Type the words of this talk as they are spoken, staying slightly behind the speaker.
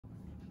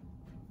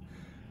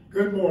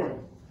Good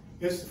morning.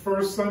 It's the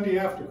first Sunday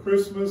after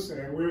Christmas,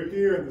 and we're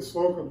here in the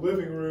Slocum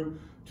living room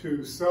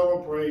to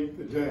celebrate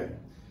the day.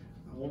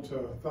 I want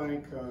to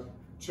thank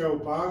Joe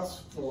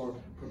Botts for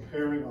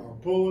preparing our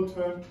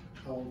bulletin.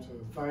 I want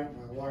to thank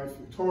my wife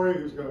Victoria,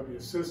 who's going to be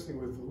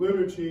assisting with the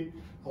liturgy.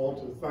 I want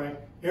to thank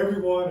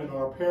everyone in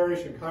our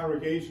parish and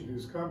congregation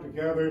who's come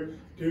together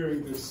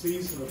during this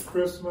season of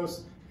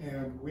Christmas,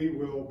 and we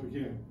will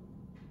begin.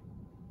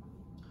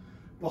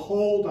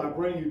 Behold, I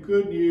bring you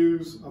good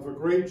news of a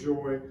great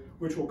joy,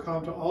 which will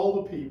come to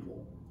all the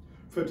people.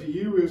 For to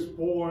you is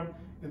born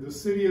in the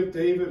city of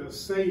David a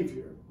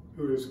Savior,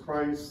 who is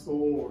Christ the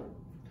Lord.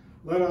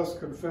 Let us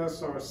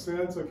confess our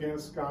sins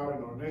against God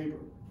and our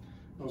neighbor.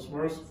 Most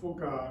merciful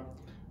God,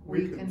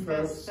 we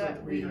confess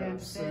that we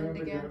have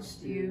sinned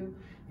against you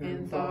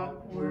in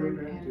thought, word,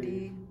 and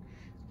deed,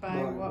 by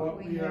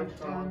what we have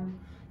done,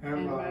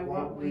 and by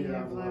what we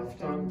have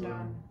left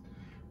undone.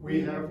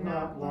 We have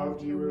not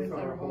loved you with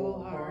our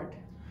whole heart.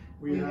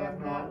 We have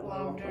not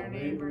loved our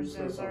neighbors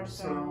as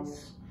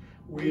ourselves.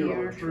 We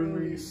are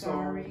truly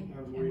sorry,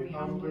 and we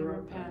humbly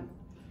repent.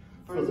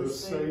 For the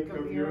sake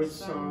of your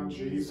Son,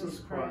 Jesus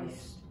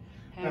Christ,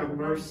 have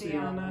mercy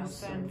on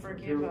us and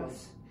forgive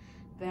us,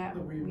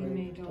 that we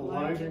may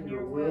delight in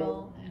your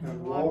will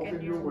and walk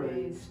in your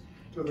ways,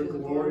 to the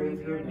glory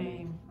of your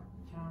name.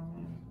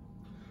 Amen.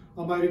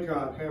 Almighty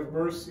God, have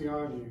mercy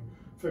on you,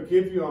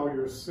 forgive you all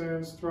your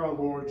sins through our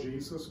Lord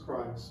Jesus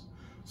Christ,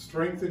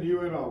 strengthen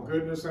you in all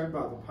goodness, and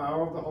by the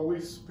power of the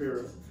Holy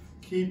Spirit,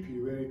 keep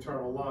you in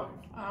eternal life.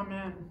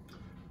 Amen.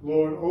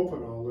 Lord,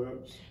 open our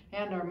lips,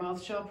 and our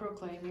mouth shall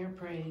proclaim your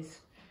praise.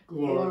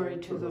 Glory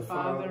to the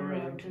Father,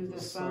 and to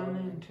the Son,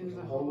 and to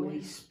the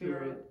Holy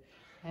Spirit,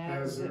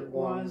 as it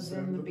was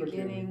in the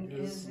beginning,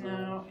 is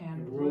now,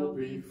 and will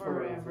be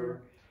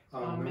forever.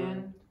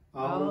 Amen.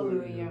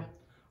 Alleluia.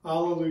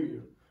 Alleluia.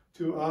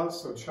 To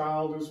us a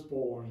child is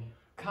born.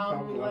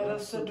 Come, let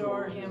us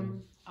adore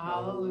him.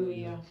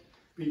 Alleluia.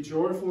 Be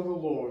joyful in the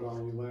Lord,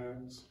 all ye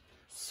lands.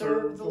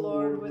 Serve the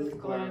Lord with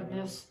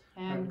gladness,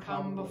 and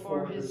come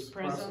before his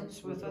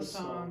presence with a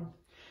song.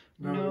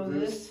 Know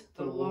this,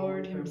 the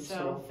Lord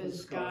himself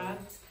is God.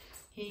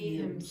 He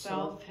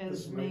himself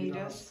has made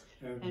us,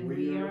 and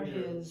we are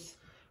his.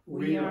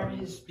 We are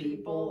his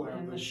people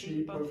and the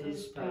sheep of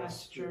his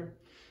pasture.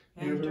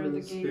 Enter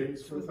the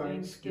gates with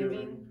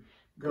thanksgiving.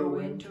 Go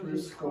into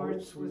his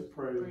courts with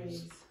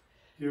praise.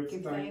 Give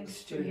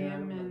thanks to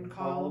him and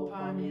call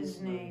upon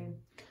his name.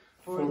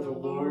 For the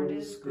Lord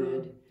is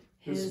good.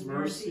 His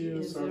mercy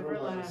is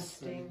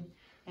everlasting,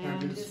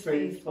 and his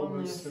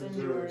faithfulness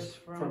endures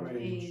from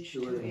age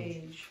to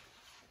age.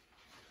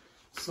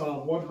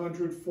 Psalm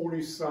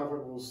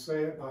 147, we'll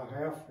say it by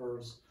half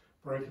verse,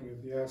 breaking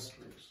at the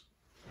asterisks.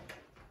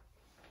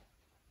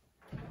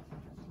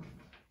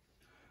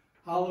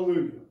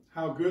 Hallelujah.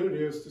 How good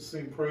it is to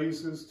sing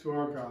praises to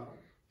our God.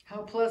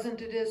 How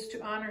pleasant it is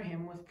to honor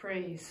him with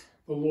praise.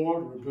 The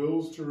Lord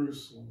rebuilds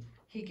Jerusalem.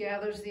 He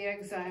gathers the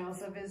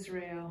exiles of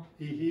Israel.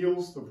 He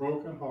heals the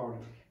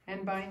brokenhearted,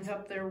 and binds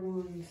up their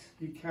wounds.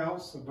 He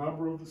counts the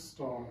number of the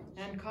stars,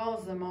 and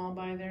calls them all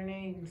by their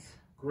names.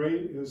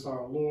 Great is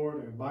our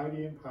Lord, and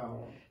mighty in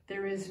power.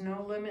 There is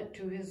no limit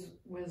to his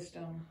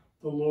wisdom.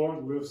 The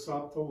Lord lifts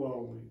up the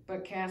lowly,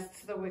 but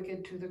casts the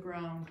wicked to the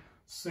ground.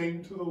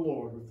 Sing to the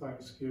Lord with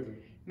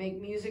thanksgiving.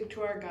 Make music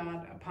to our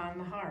God upon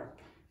the harp.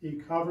 He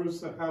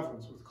covers the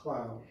heavens with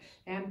clouds,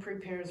 and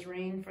prepares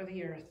rain for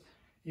the earth.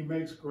 He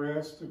makes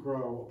grass to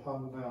grow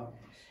upon the mountains,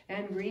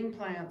 and green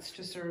plants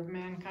to serve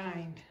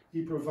mankind.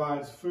 He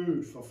provides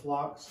food for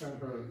flocks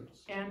and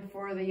herds, and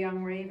for the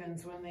young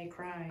ravens when they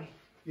cry.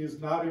 He is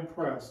not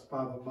impressed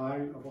by the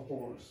might of a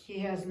horse. He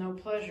has no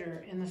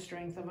pleasure in the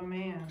strength of a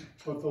man.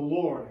 But the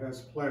Lord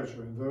has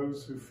pleasure in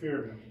those who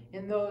fear him,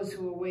 in those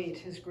who await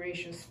his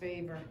gracious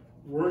favor.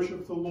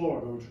 Worship the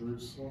Lord, O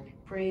Jerusalem.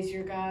 Praise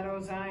your God, O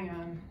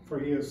Zion. For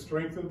he has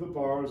strengthened the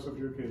bars of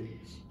your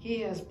gates. He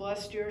has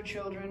blessed your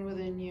children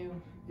within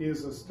you. He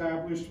has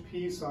established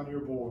peace on your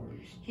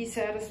borders. He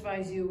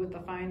satisfies you with the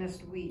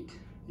finest wheat.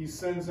 He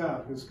sends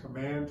out his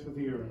command to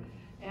the earth.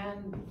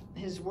 And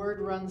his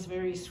word runs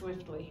very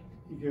swiftly.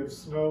 He gives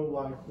snow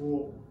like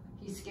wool.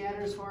 He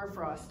scatters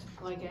hoarfrost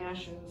like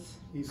ashes.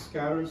 He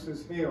scatters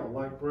his hail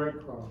like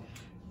breadcrumbs.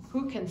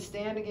 Who can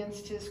stand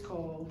against his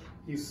cold?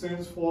 He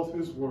sends forth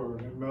his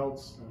word and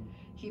melts them.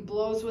 He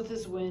blows with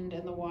his wind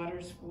and the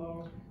waters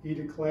flow. He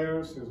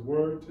declares his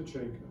word to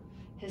Jacob,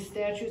 his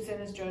statutes and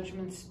his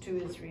judgments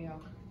to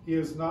Israel. He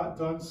has not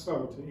done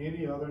so to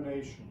any other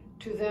nation.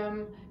 To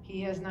them he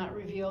has not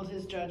revealed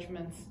his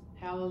judgments.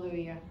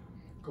 Hallelujah.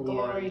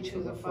 Glory to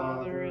the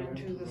Father, and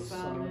to the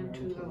Son, and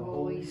to the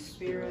Holy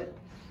Spirit,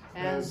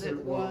 as it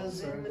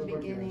was in the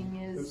beginning,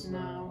 is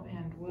now,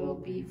 and will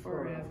be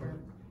forever.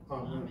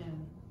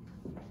 Amen.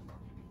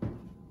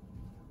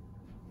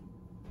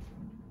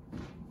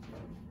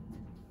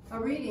 A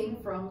reading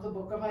from the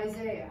book of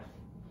Isaiah.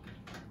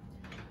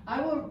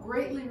 I will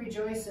greatly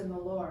rejoice in the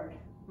Lord.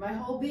 My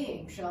whole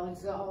being shall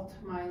exalt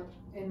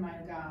in my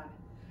God.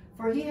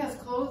 For he has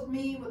clothed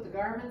me with the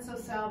garments of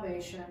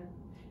salvation,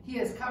 He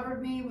has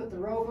covered me with the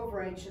robe of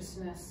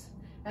righteousness,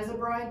 as a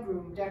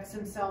bridegroom decks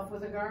himself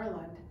with a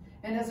garland,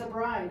 and as a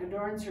bride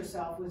adorns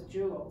herself with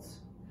jewels.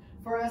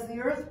 For as the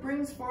earth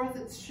brings forth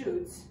its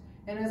shoots,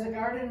 and as a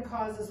garden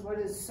causes what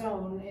is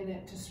sown in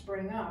it to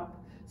spring up,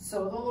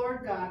 so the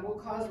Lord God will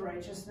cause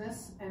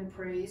righteousness and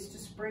praise to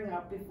spring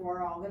up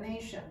before all the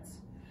nations.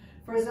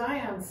 For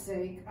Zion's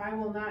sake I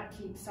will not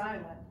keep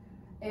silent,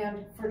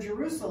 and for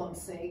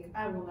Jerusalem's sake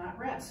I will not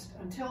rest,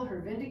 until her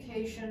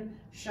vindication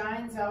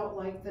shines out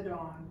like the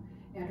dawn,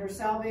 and her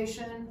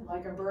salvation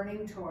like a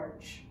burning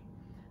torch.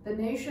 The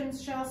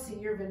nations shall see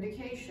your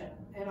vindication,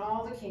 and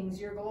all the kings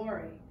your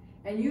glory,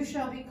 and you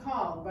shall be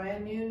called by a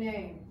new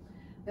name,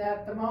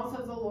 that the mouth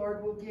of the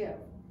Lord will give.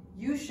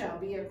 You shall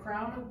be a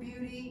crown of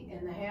beauty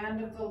in the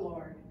hand of the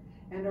Lord,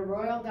 and a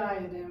royal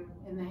diadem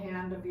in the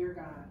hand of your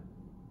God.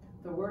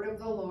 The word of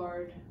the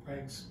Lord.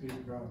 Thanks be to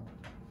God.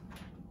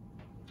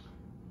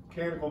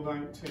 Canticle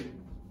 19.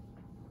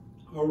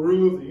 O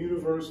ruler of the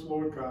universe,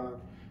 Lord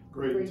God,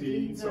 great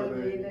deeds are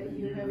they that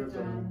you have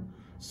done,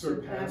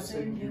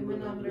 surpassing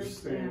human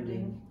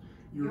understanding.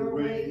 Your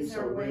ways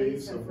are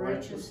ways of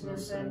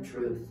righteousness and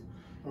truth,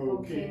 O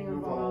King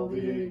of all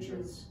the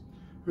ages.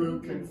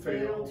 Who can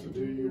fail to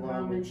do you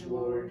homage,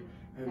 Lord,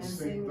 and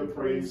sing the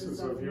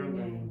praises of your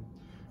name?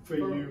 For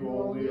you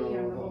only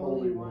are the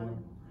Holy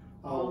One.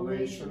 All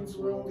nations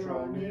will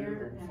draw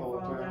near and fall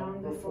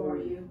down before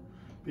you,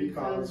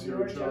 because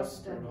your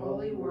just and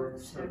holy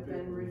works have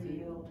been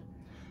revealed.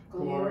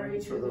 Glory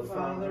to the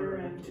Father,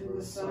 and to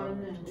the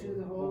Son, and to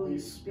the Holy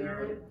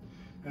Spirit,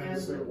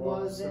 as it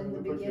was in the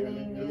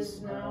beginning,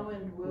 is now,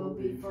 and will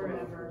be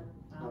forever.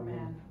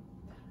 Amen.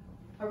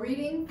 A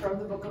reading from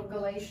the book of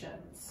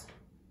Galatians.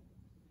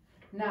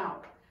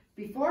 Now,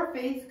 before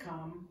faith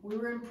come, we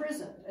were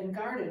imprisoned and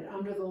guarded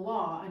under the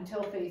law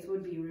until faith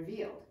would be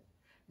revealed.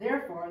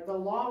 Therefore, the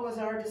law was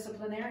our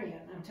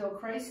disciplinarian until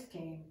Christ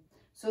came,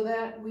 so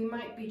that we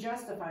might be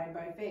justified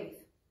by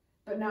faith.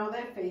 But now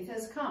that faith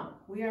has come,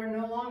 we are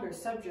no longer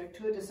subject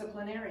to a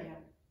disciplinarian.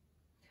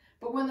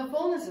 But when the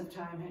fullness of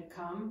time had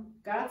come,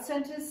 God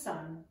sent his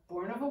Son,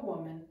 born of a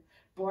woman,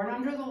 born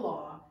under the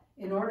law,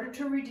 in order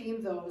to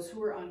redeem those who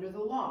were under the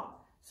law,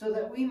 so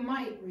that we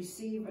might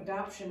receive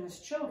adoption as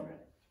children.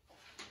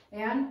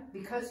 And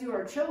because you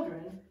are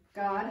children,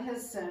 God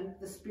has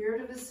sent the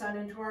Spirit of his Son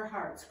into our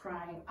hearts,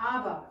 crying,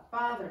 Abba,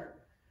 Father.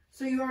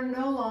 So you are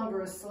no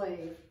longer a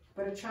slave,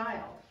 but a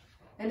child.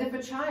 And if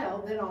a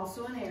child, then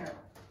also an heir,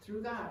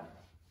 through God.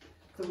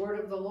 The word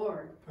of the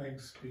Lord.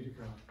 Thanks be to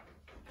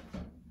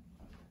God.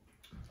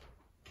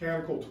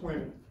 Canticle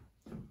 20.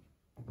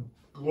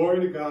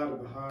 Glory to God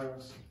in the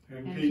highest,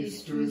 and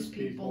peace to his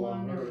people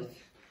on earth.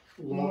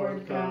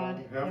 Lord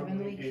God,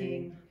 heavenly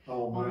King,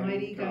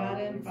 almighty God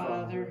and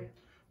Father,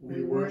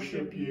 we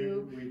worship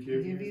you, we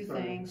give you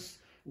thanks,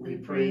 we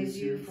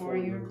praise you for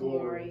your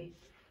glory.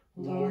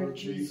 Lord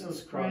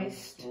Jesus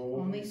Christ,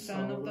 only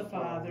Son of the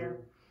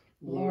Father,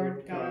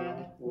 Lord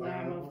God,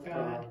 Lamb of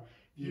God,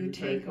 you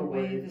take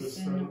away the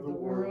sin of the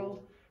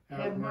world,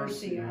 have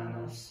mercy on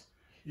us.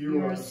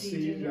 You are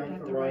seated at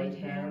the right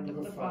hand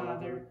of the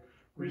Father,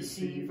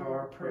 receive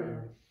our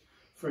prayer.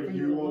 For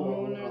you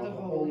alone are the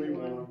Holy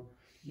One,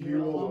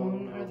 you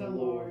alone are the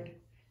Lord,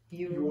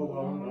 you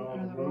alone are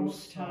the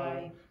Most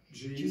High,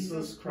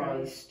 Jesus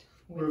Christ,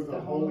 with the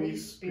Holy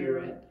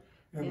Spirit,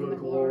 in the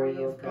glory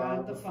of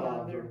God the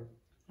Father.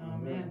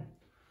 Amen.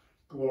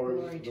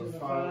 Glory to the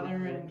Father,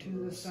 and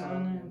to the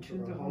Son, and to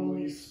the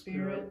Holy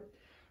Spirit,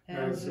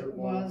 as it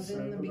was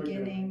in the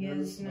beginning,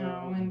 is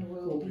now, and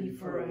will be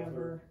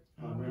forever.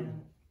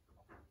 Amen.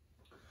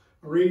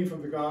 A reading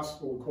from the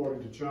Gospel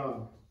according to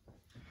John.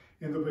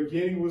 In the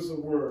beginning was the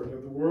Word,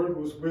 and the Word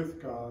was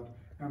with God,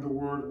 and the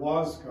Word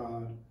was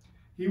God.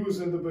 He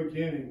was in the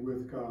beginning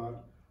with God.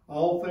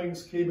 All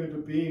things came into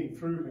being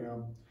through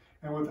him,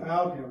 and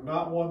without him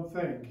not one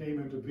thing came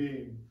into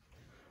being.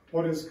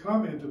 What has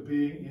come into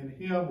being in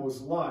him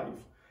was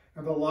life,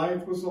 and the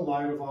life was the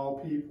light of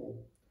all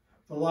people.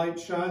 The light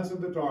shines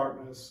in the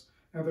darkness,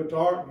 and the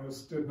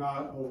darkness did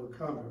not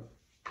overcome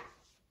it.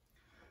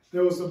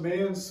 There was a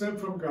man sent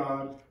from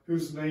God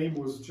whose name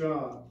was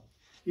John.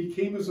 He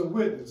came as a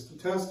witness to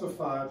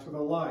testify to the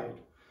light,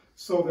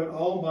 so that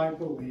all might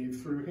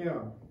believe through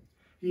him.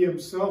 He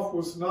himself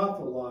was not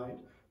the light,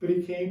 but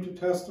he came to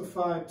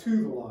testify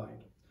to the light.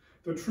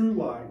 The true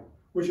light,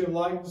 which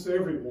enlightens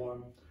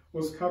everyone,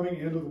 was coming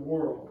into the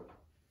world.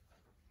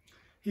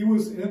 He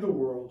was in the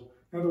world,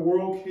 and the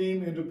world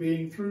came into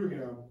being through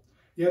him,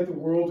 yet the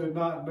world did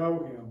not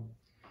know him.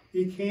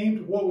 He came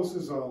to what was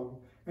his own,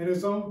 and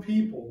his own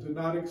people did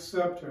not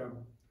accept him.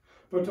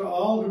 But to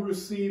all who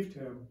received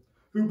him,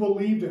 who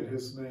believed in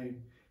his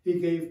name, he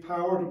gave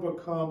power to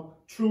become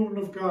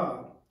children of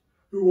God,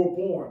 who were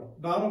born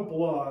not of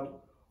blood,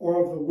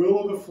 or of the will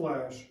of the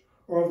flesh,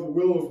 or of the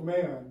will of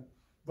man,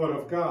 but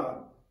of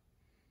God.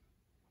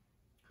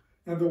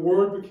 And the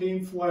Word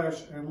became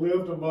flesh and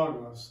lived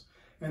among us,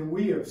 and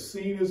we have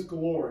seen his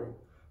glory,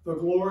 the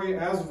glory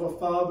as of a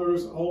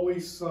Father's only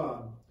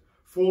Son,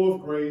 full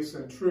of grace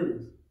and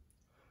truth.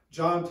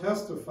 John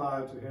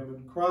testified to him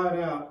and cried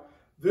out,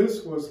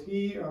 This was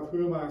he of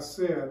whom I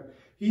said,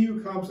 he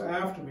who comes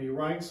after me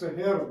ranks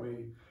ahead of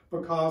me,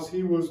 because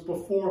he was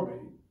before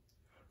me.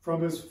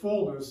 From his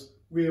fullness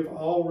we have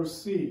all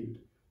received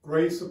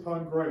grace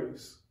upon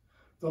grace.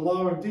 The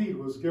law indeed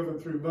was given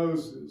through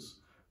Moses.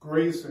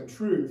 Grace and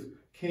truth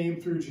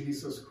came through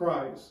Jesus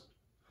Christ.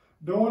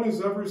 No one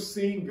has ever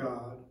seen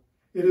God.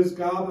 It is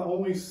God, the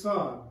only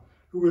Son,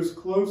 who is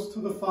close to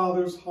the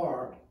Father's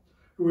heart,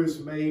 who has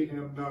made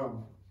him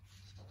known.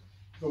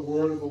 The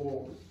word of the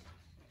Lord.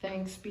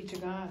 Thanks be to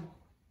God.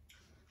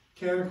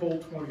 Canticle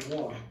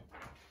 21.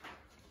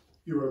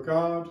 You are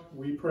God,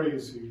 we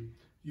praise you.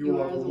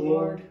 You are the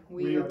Lord,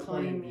 we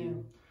acclaim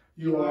you.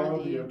 You are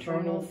the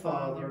eternal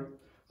Father,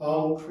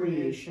 all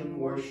creation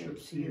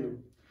worships you.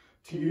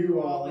 To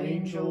you all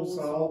angels,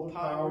 all the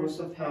powers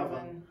of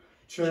heaven,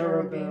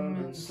 cherubim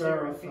and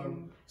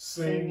seraphim,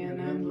 sing in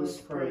endless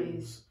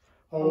praise.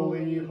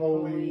 Holy,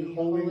 holy,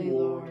 holy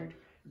Lord,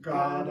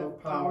 God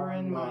of power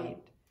and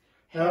might.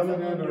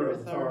 Heaven and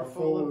earth are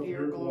full of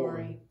your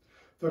glory.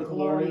 The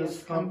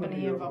glorious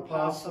company of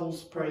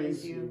apostles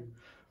praise you.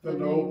 The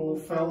noble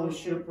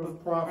fellowship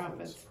of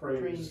prophets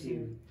praise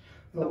you.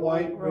 The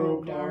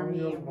white-robed army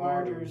of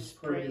martyrs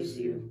praise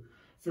you.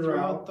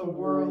 Throughout the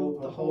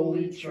world the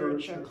Holy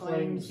Church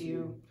acclaims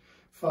you.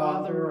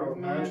 Father of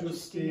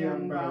majesty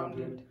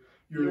unbounded,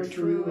 your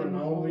true and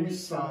only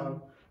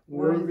Son,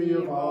 worthy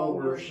of all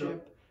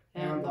worship,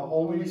 and the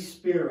Holy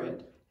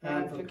Spirit,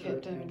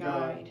 advocate and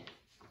guide.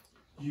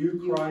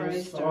 You,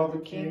 Christ, are the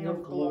King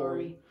of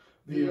glory,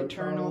 the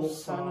eternal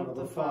Son of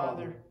the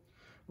Father.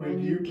 When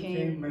you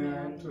became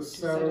man to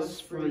set us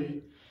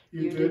free,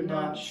 you did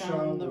not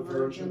shun the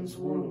Virgin's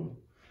womb.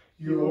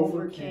 You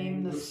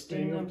overcame the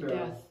sting of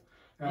death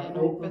and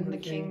opened the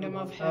kingdom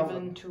of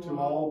heaven to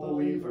all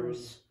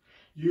believers.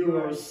 You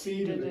are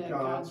seated at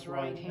God's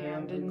right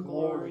hand in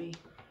glory.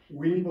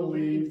 We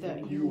believe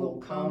that you will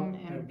come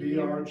and be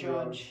our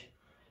judge.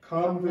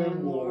 Come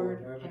then,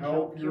 Lord, and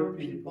help your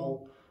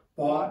people,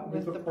 bought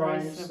with the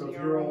price of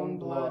your own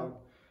blood,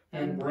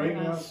 and bring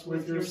us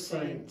with your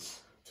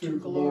saints to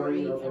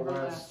glory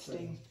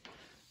everlasting.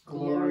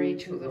 Glory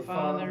to the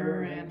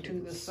Father, and to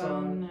the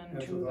Son,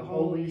 and to the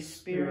Holy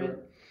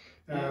Spirit,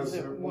 as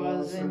it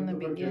was in the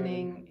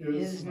beginning,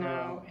 is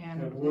now,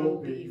 and will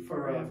be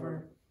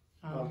forever.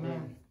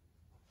 Amen.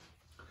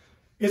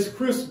 It's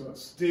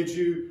Christmas. Did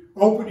you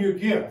open your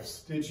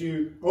gifts? Did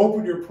you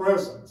open your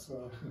presents?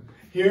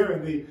 Here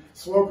in the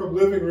Slocum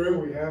living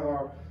room, we have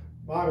our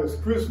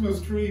modest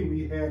Christmas tree.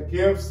 We had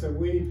gifts that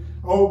we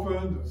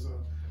opened.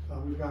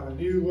 We've got a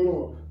new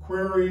little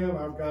aquarium.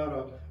 I've got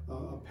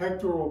a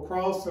pectoral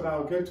cross that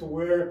I'll get to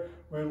wear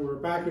when we're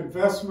back in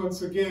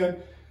vestments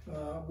again.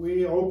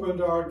 We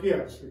opened our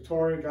gifts.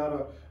 Victoria got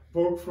a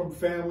book from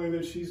family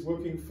that she's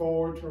looking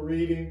forward to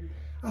reading.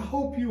 I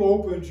hope you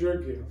opened your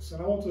gifts.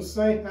 And I want to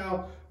say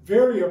how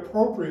very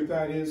appropriate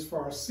that is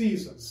for our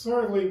season.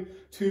 Certainly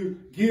to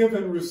give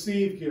and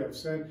receive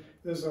gifts. And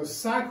there's a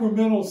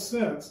sacramental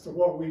sense to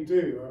what we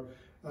do.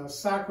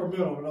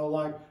 Sacramental,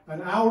 like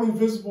an outwardly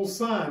visible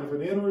sign of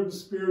an inward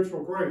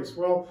spiritual grace.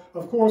 Well,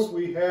 of course,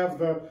 we have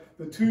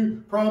the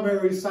two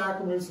primary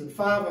sacraments and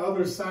 5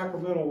 other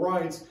sacramental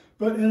rites,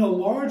 but in a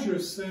larger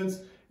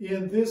sense,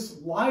 in this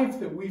life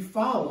that we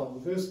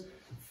follow, this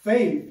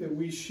faith that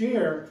we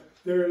share,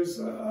 there's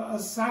a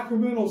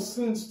sacramental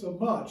sense to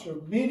much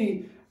of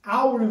many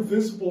outward and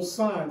visible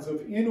signs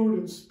of inward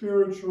and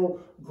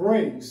spiritual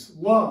grace,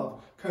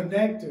 love,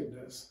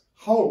 connectedness,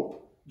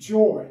 hope,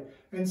 joy.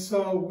 And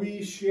so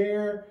we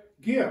share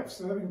gifts.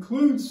 That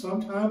includes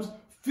sometimes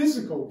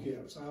physical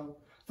gifts. I'm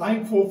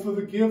thankful for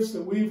the gifts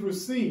that we've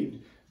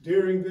received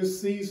during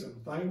this season.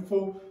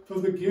 Thankful for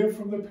the gift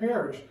from the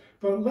parish.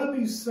 But let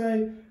me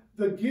say,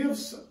 the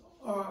gifts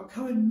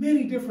come in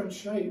many different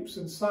shapes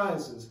and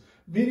sizes,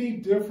 many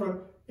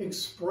different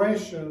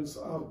expressions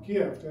of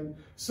gift. And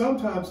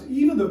sometimes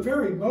even the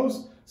very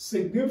most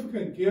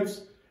significant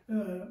gifts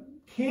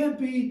can't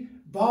be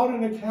bought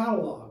in a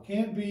catalog,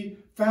 can't be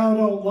found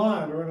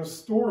online or in a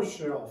store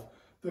shelf.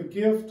 The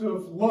gift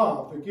of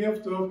love, the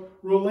gift of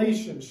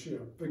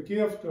relationship, the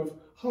gift of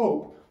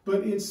hope.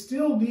 But it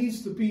still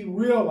needs to be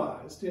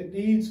realized. It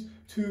needs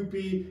to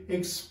be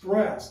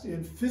expressed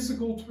in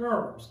physical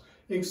terms,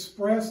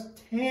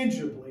 expressed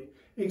tangibly,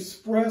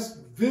 expressed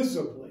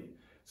visibly.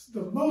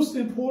 The most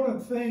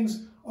important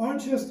things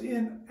aren't just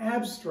in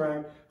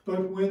abstract,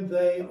 but when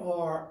they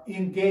are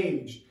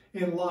engaged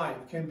in life,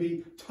 can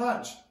be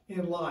touched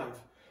in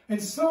life.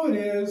 And so it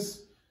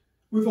is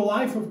with the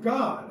life of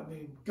God. I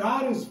mean,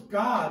 God is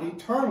God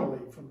eternally,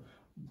 from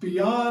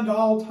beyond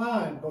all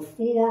time,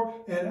 before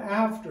and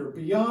after,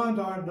 beyond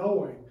our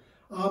knowing,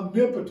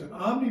 omnipotent,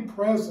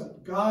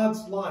 omnipresent,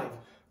 God's life.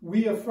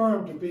 We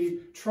affirm to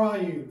be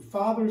triune,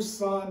 Father,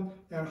 Son,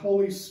 and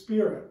Holy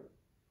Spirit.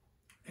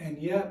 And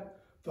yet,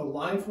 the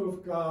life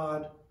of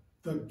God,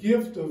 the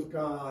gift of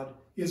God,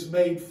 is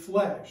made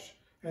flesh,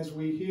 as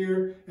we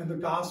hear in the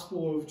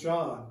Gospel of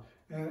John.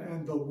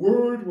 And the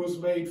Word was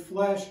made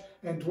flesh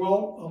and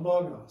dwelt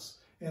among us.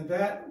 And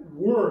that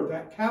word,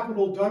 that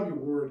capital W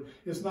word,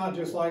 is not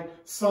just like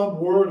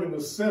some word in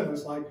a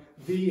sentence like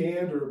the,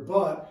 and, or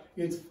but.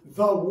 It's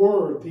the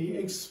word, the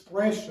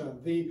expression,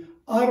 the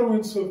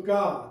utterance of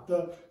God.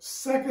 The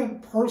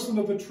second person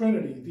of the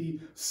Trinity, the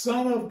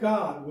Son of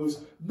God,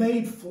 was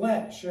made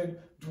flesh and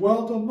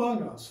dwelt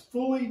among us,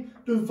 fully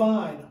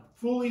divine,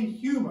 fully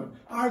human.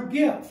 Our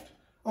gift.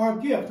 Our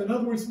gift. In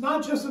other words,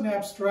 not just an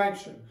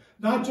abstraction,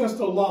 not just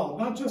a law,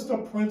 not just a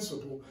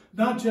principle,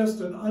 not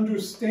just an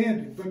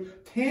understanding,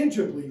 but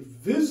tangibly,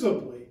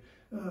 visibly,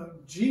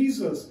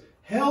 Jesus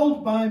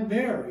held by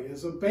Mary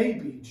as a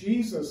baby,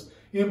 Jesus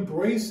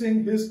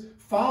embracing his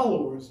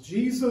followers,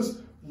 Jesus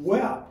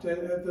wept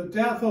at the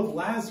death of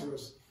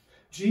Lazarus,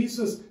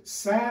 Jesus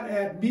sat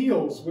at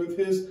meals with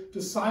his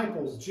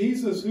disciples,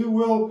 Jesus who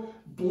will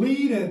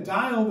bleed and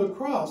die on the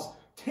cross,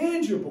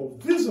 tangible,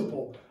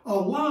 visible,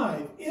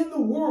 alive, in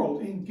the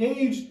world,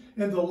 engaged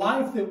in the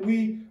life that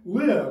we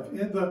live,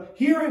 in the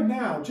here and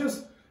now,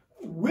 just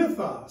with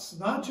us,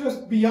 not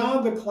just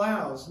beyond the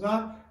clouds,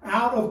 not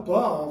out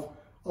above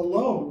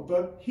alone,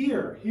 but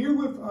here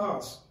with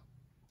us,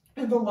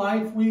 in the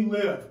life we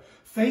live,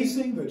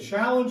 facing the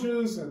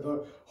challenges and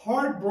the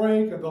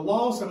heartbreak and the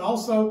loss, and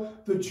also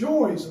the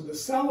joys and the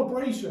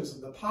celebrations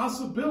and the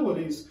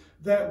possibilities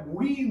that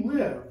we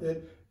live,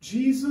 that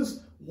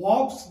Jesus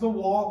walks the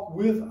walk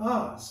with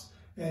us,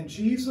 and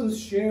Jesus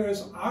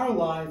shares our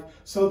life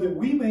so that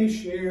we may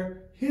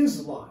share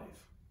his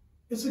life.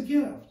 It's a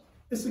gift.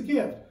 It's a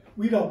gift.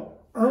 We don't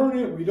earn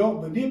it. We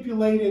don't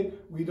manipulate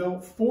it. We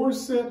don't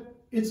force it.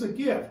 It's a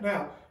gift.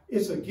 Now,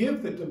 it's a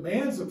gift that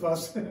demands of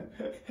us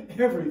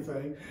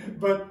everything,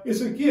 but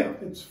it's a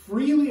gift. It's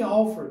freely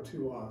offered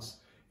to us.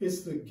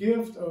 It's the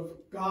gift of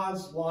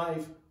God's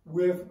life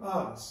with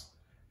us.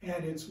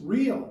 And it's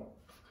real.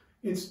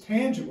 It's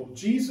tangible.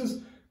 Jesus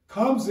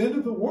comes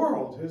into the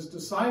world. His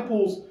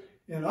disciples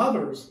and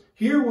others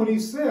hear what he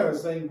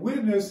says. They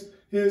witness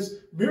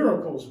his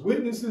miracles,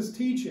 witness his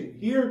teaching,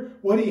 hear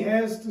what he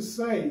has to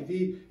say,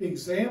 the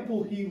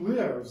example he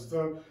lives,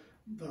 the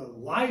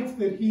life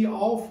that he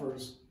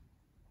offers.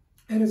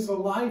 And it's a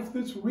life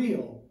that's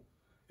real.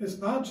 It's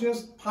not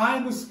just pie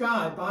in the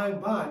sky, by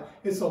and by.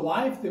 It's a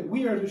life that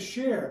we are to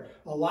share,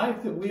 a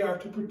life that we are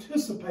to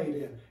participate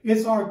in.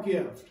 It's our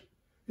gift.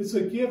 It's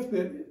a gift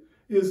that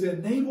is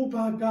enabled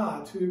by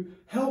God to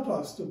help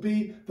us to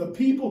be the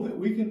people that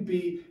we can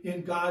be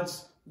in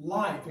God's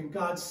life, in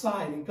God's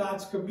sight, in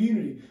God's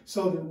community,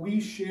 so that we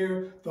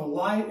share the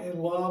light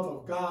and love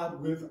of God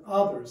with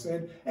others.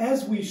 And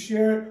as we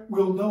share it,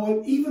 we'll know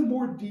it even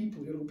more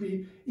deeply. It'll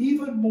be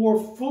even more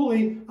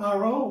fully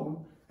our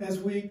own as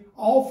we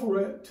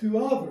offer it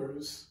to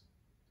others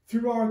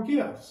through our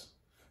gifts,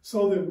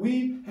 so that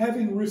we,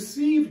 having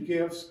received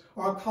gifts,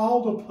 are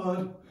called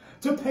upon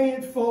to pay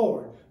it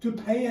forward, to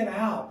pay it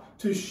out,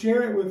 to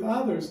share it with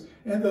others.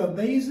 And the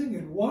amazing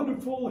and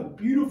wonderful and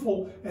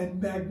beautiful and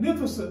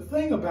magnificent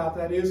thing about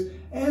that is,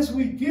 as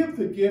we give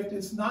the gift,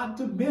 it's not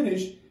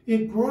diminished,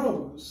 it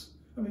grows.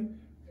 I mean,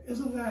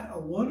 isn't that a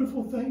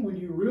wonderful thing when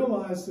you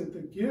realize that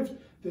the gift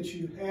that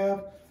you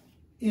have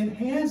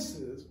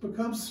enhances,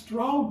 becomes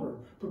stronger,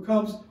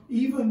 becomes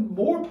even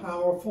more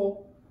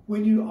powerful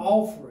when you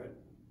offer it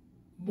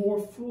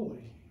more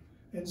fully.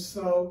 And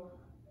so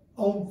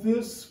on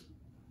this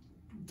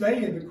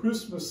day in the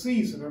Christmas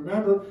season,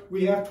 remember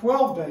we have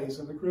 12 days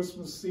in the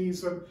Christmas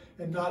season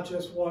and not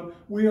just one,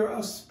 we are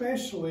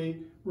especially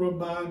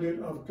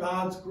reminded of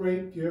God's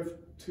great gift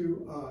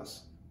to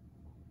us.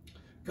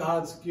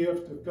 God's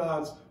gift of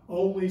God's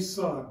only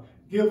Son,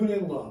 given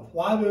in love.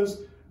 Why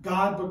does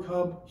God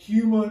become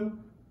human?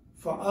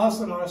 For us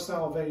and our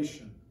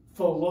salvation,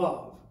 for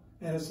love.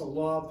 And it's a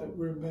love that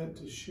we're meant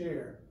to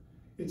share.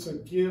 It's a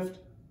gift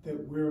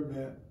that we're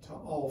meant to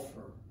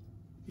offer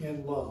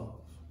in love,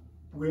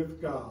 with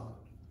God,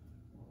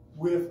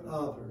 with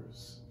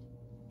others,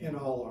 in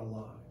all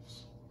our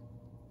lives.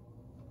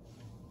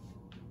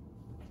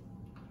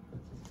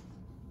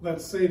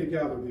 Let's say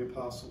together the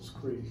Apostles'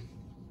 Creed.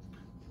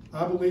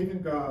 I believe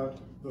in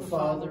God, the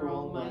Father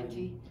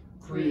Almighty,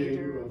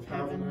 creator of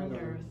heaven and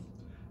earth.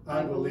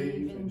 I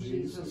believe in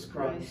Jesus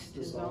Christ,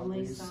 his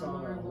only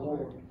Son, our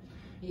Lord.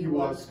 He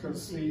was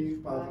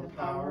conceived by the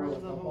power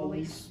of the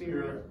Holy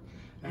Spirit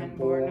and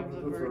born of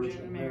the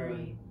Virgin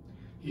Mary.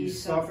 He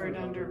suffered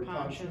under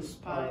Pontius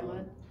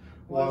Pilate,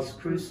 was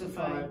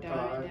crucified,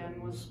 died,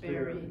 and was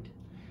buried.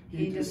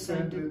 He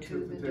descended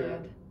to the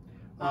dead.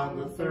 On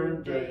the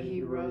third day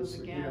he rose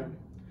again.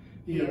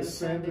 He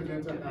ascended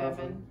into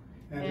heaven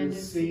and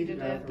is seated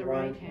at the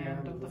right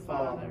hand of the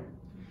Father.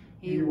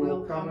 He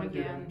will come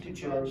again to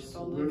judge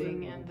the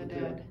living and the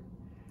dead.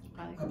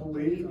 I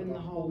believe in the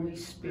Holy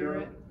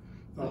Spirit,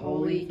 the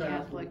Holy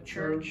Catholic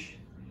Church,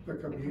 the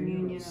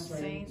communion of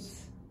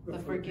saints, the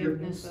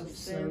forgiveness of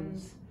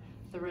sins,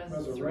 the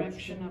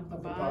resurrection of the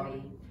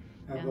body,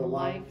 and the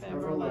life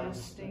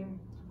everlasting.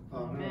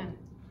 Amen.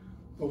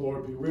 The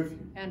Lord be with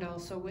you. And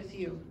also with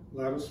you.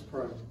 Let us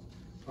pray.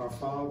 Our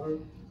Father,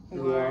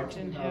 who art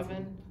in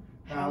heaven,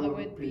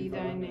 hallowed be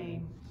thy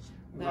name.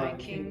 Thy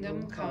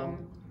kingdom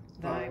come.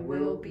 Thy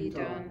will be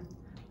done,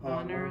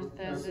 on earth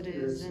as it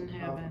is in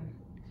heaven.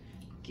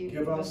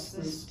 Give us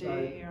this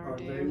day our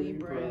daily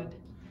bread,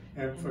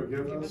 and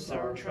forgive us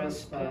our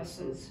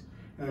trespasses,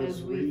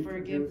 as we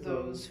forgive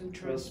those who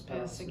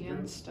trespass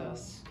against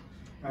us.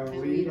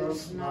 And lead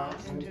us not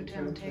into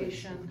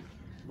temptation,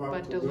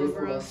 but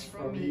deliver us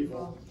from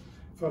evil.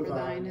 For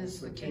thine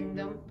is the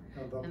kingdom,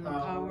 and the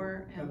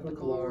power, and the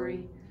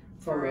glory,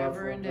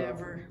 forever and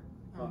ever.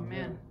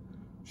 Amen.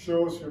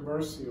 Show us your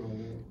mercy, O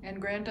Lord. And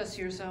grant us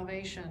your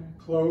salvation.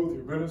 Clothe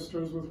your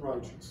ministers with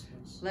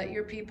righteousness. Let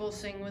your people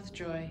sing with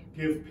joy.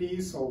 Give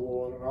peace, O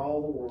Lord, in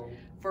all the world.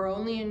 For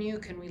only in you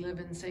can we live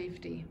in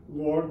safety.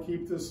 Lord,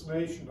 keep this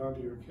nation under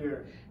your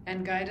care.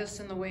 And guide us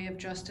in the way of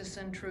justice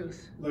and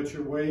truth. Let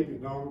your way be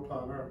known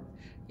upon earth.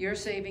 Your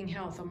saving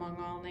health among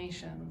all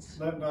nations.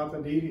 Let not the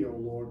needy, O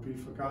Lord, be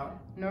forgotten.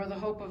 Nor the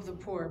hope of the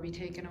poor be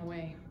taken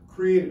away.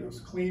 Create in us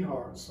clean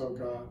hearts, O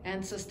God.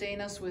 And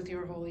sustain us with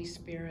your Holy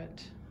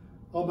Spirit.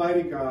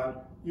 Almighty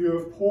God, you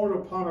have poured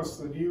upon us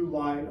the new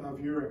light of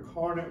your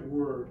incarnate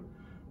word.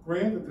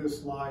 Grant that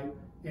this light,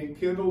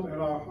 enkindled in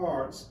our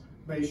hearts,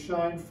 may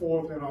shine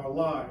forth in our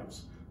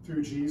lives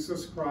through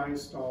Jesus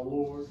Christ our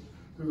Lord,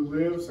 who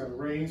lives and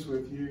reigns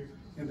with you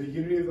in the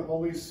unity of the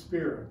Holy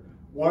Spirit,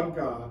 one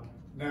God,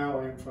 now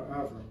and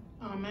forever.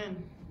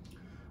 Amen.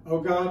 O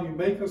God, you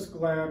make us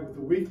glad with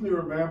the weekly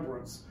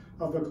remembrance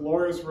of the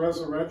glorious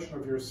resurrection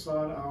of your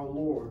Son, our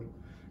Lord.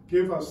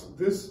 Give us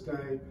this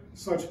day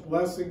such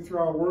blessing through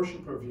our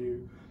worship of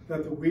you,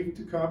 that the week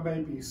to come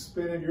may be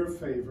spent in your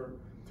favor,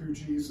 through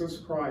Jesus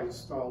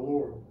Christ our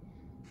Lord.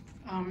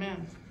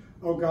 Amen.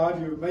 O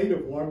God, you have made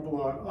of one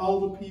blood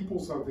all the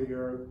peoples of the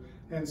earth,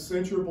 and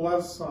sent your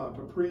blessed Son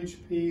to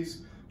preach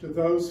peace to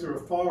those who are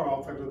far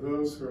off and to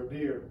those who are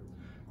near.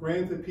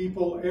 Grant that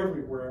people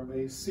everywhere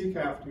may seek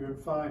after you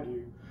and find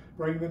you.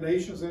 Bring the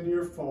nations into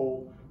your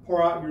fold,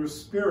 pour out your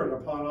Spirit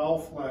upon all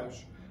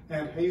flesh,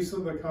 and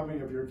hasten the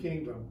coming of your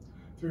kingdom,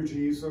 through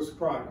Jesus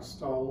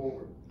Christ our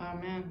Lord.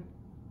 Amen.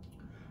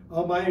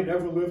 Almighty and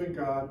ever-living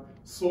God,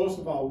 source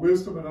of all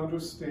wisdom and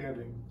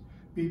understanding,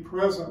 be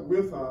present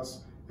with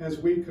us as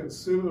we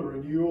consider the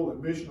renewal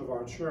and mission of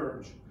our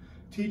church.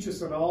 Teach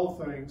us in all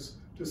things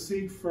to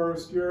seek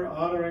first your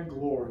honor and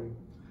glory.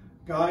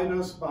 Guide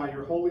us by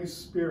your Holy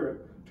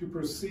Spirit to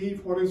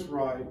perceive what is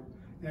right,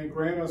 and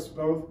grant us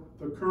both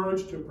the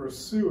courage to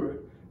pursue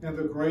it and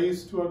the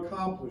grace to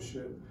accomplish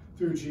it,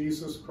 through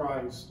Jesus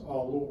Christ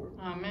our Lord.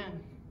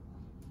 Amen.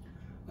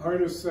 Our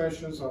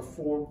intercessions are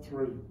Form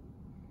 3.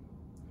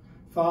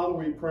 Father,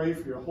 we pray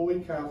for your Holy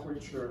Catholic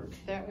Church.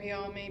 That we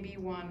all may be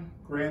one.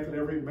 Grant that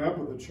every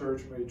member of the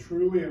church may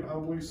truly and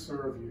humbly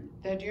serve you.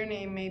 That your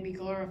name may be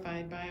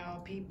glorified by all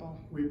people.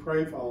 We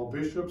pray for all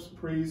bishops,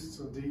 priests,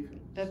 and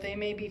deacons. That they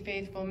may be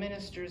faithful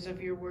ministers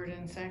of your word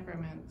and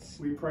sacraments.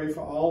 We pray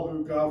for all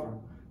who govern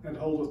and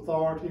hold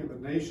authority in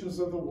the nations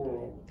of the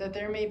world. That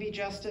there may be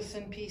justice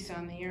and peace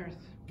on the earth.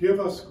 Give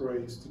us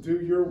grace to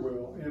do your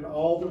will in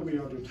all that we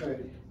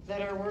undertake.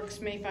 That our works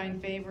may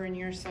find favor in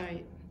your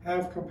sight.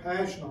 Have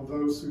compassion on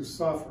those who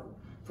suffer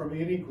from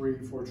any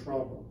grief or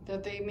trouble.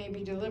 That they may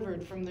be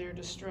delivered from their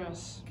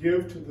distress.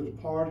 Give to the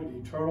departed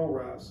eternal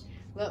rest.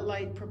 Let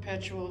light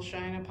perpetual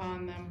shine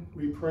upon them.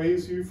 We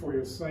praise you for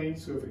your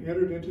saints who have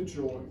entered into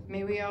joy.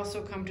 May we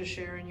also come to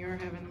share in your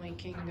heavenly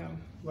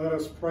kingdom. Let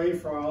us pray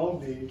for our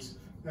own needs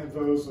and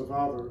those of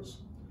others.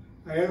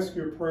 I ask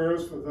your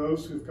prayers for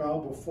those who've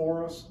gone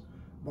before us,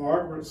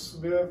 Margaret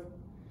Smith,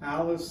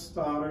 Alice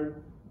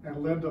Stoddard,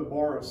 and Linda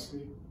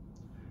Morrissey.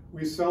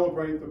 We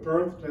celebrate the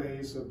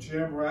birthdays of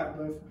Jim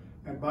Ratliff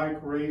and Mike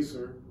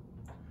Razor.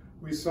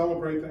 We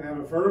celebrate the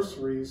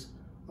anniversaries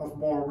of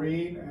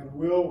Maureen and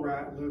Will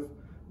Ratliff,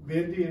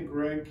 Mindy and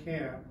Greg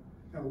Camp,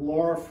 and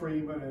Laura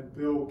Freeman and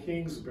Bill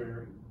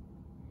Kingsbury.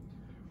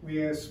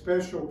 We ask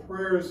special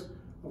prayers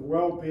of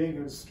well-being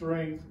and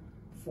strength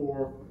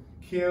for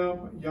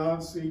Kim,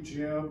 Yancy,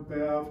 Jim,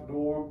 Bev,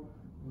 Norm,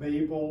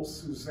 Mabel,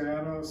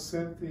 Susanna,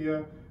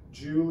 Cynthia,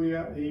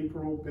 Julia,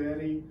 April,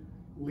 Betty,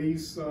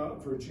 Lisa,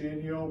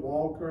 Virginia,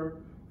 Walker,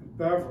 and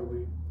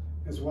Beverly,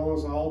 as well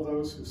as all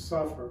those who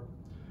suffer.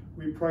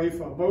 We pray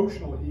for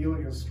emotional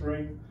healing and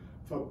strength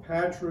for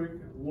Patrick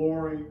and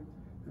Lori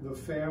and the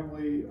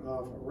family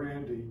of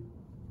Randy.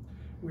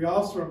 We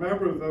also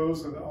remember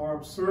those in the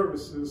armed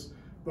services,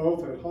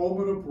 both at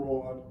home and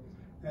abroad,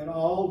 and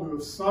all who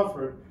have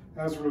suffered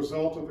as a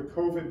result of the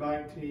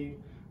COVID-19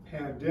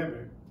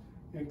 pandemic,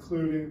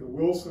 including the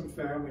Wilson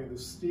family and the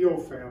Steele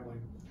family.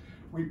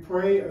 We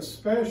pray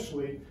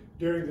especially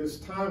during this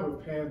time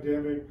of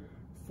pandemic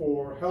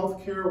for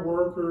healthcare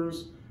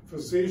workers,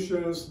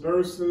 physicians,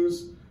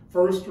 nurses,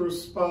 first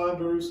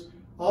responders,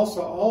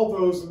 also all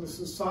those in the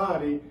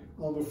society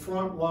on the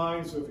front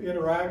lines of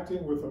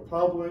interacting with the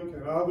public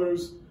and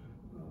others,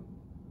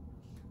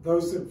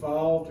 those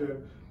involved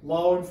in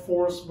law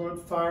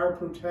enforcement, fire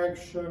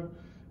protection,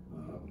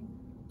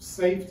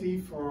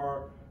 safety for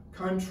our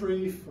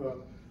country, for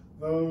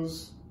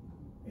those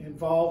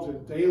involved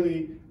in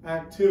daily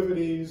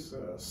activities,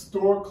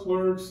 store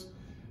clerks,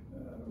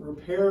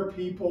 repair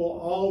people,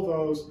 all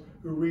those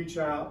who reach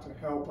out to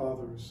help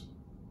others.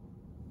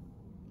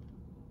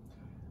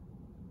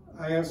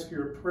 I ask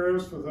your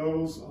prayers for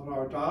those on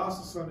our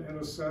diocesan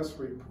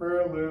intercessory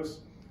prayer list,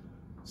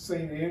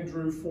 St.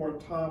 Andrew Fort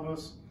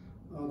Thomas,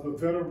 the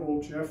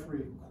Venerable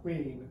Jeffrey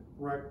Queen,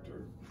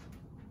 Rector.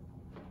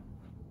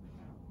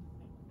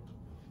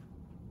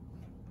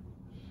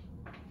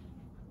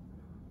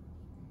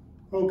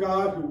 O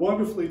God, who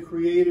wonderfully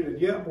created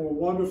and yet more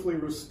wonderfully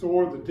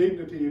restored the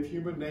dignity of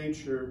human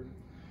nature,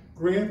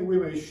 grant that we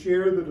may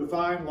share the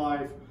divine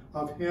life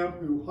of him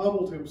who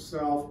humbled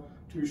himself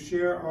to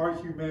share our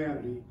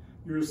humanity,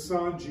 your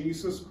Son,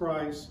 Jesus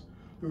Christ,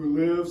 who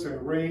lives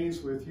and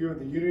reigns with you in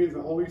the unity of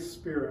the Holy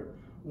Spirit,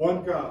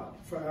 one God,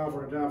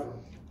 forever and ever.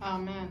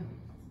 Amen.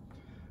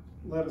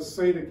 Let us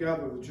say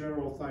together the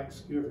general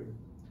thanksgiving.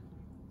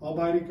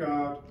 Almighty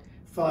God,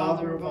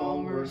 Father of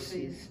all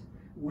mercies,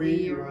 we,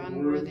 your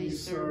unworthy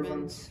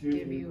servants,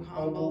 give you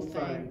humble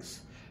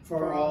thanks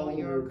for all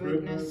your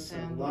goodness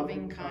and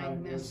loving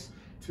kindness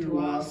to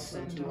us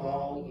and to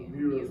all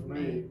you have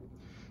made.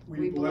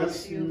 We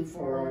bless you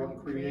for our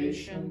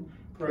creation,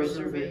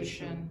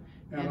 preservation,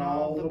 and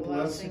all the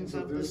blessings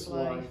of this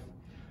life,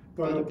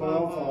 but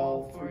above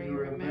all for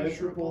your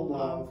immeasurable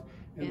love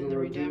in the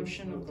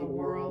redemption of the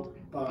world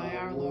by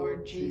our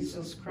Lord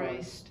Jesus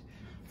Christ,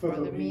 for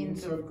the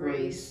means of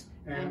grace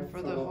and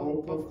for the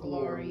hope of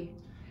glory.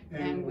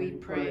 And we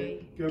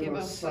pray, give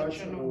us such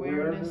an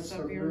awareness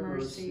of your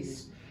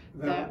mercies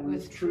that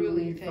with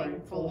truly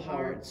thankful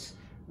hearts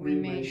we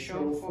may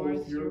show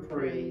forth your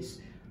praise,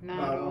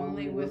 not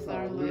only with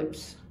our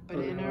lips, but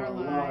in our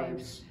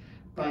lives,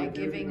 by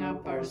giving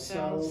up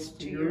ourselves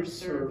to your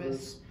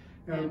service,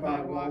 and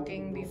by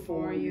walking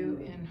before you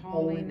in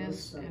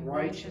holiness and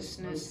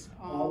righteousness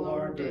all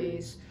our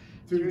days,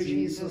 through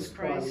Jesus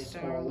Christ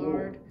our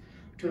Lord,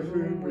 to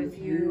whom with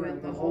you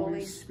and the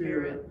Holy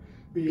Spirit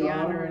be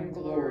honor and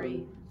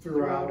glory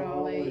throughout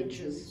all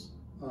ages.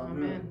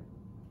 Amen.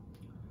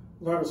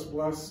 Let us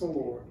bless the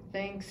Lord.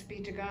 Thanks be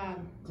to God.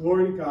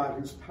 Glory to God,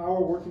 whose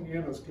power working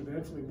in us can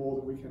infinitely more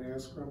than we can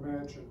ask or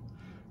imagine.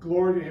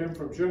 Glory to him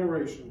from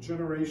generation to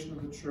generation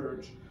of the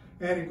church,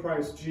 and in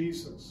Christ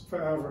Jesus,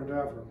 forever and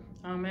ever.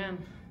 Amen.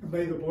 And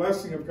may the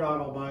blessing of God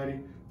Almighty,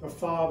 the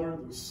Father,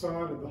 the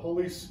Son, and the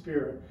Holy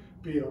Spirit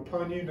be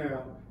upon you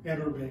now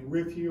and remain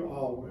with you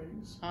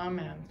always.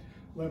 Amen.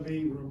 Let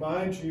me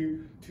remind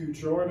you to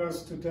join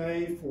us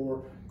today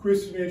for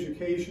Christian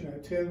education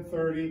at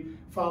 10:30,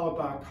 followed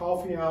by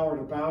coffee hour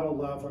at about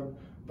 11,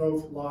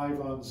 both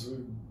live on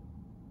Zoom.